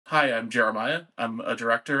Hi, I'm Jeremiah. I'm a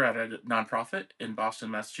director at a nonprofit in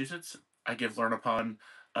Boston, Massachusetts. I give LearnUpon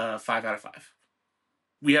a 5 out of 5.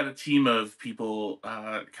 We had a team of people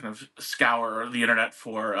kind of scour the internet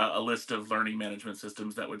for a list of learning management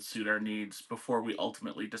systems that would suit our needs before we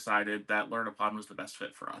ultimately decided that LearnUpon was the best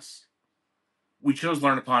fit for us. We chose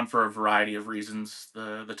LearnUpon for a variety of reasons.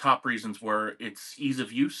 The top reasons were its ease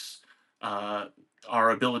of use, uh, our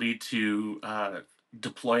ability to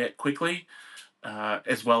deploy it quickly,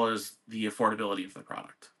 as well as the affordability of the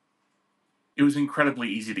product. It was incredibly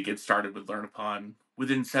easy to get started with LearnUpon.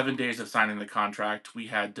 Within 7 days of signing the contract, we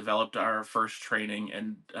had developed our first training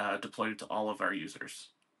and deployed it to all of our users.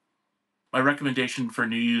 My recommendation for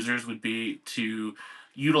new users would be to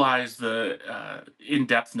utilize the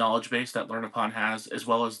in-depth knowledge base that LearnUpon has, as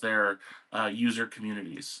well as their user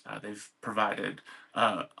communities. They've provided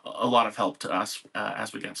a lot of help to us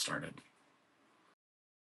as we get started.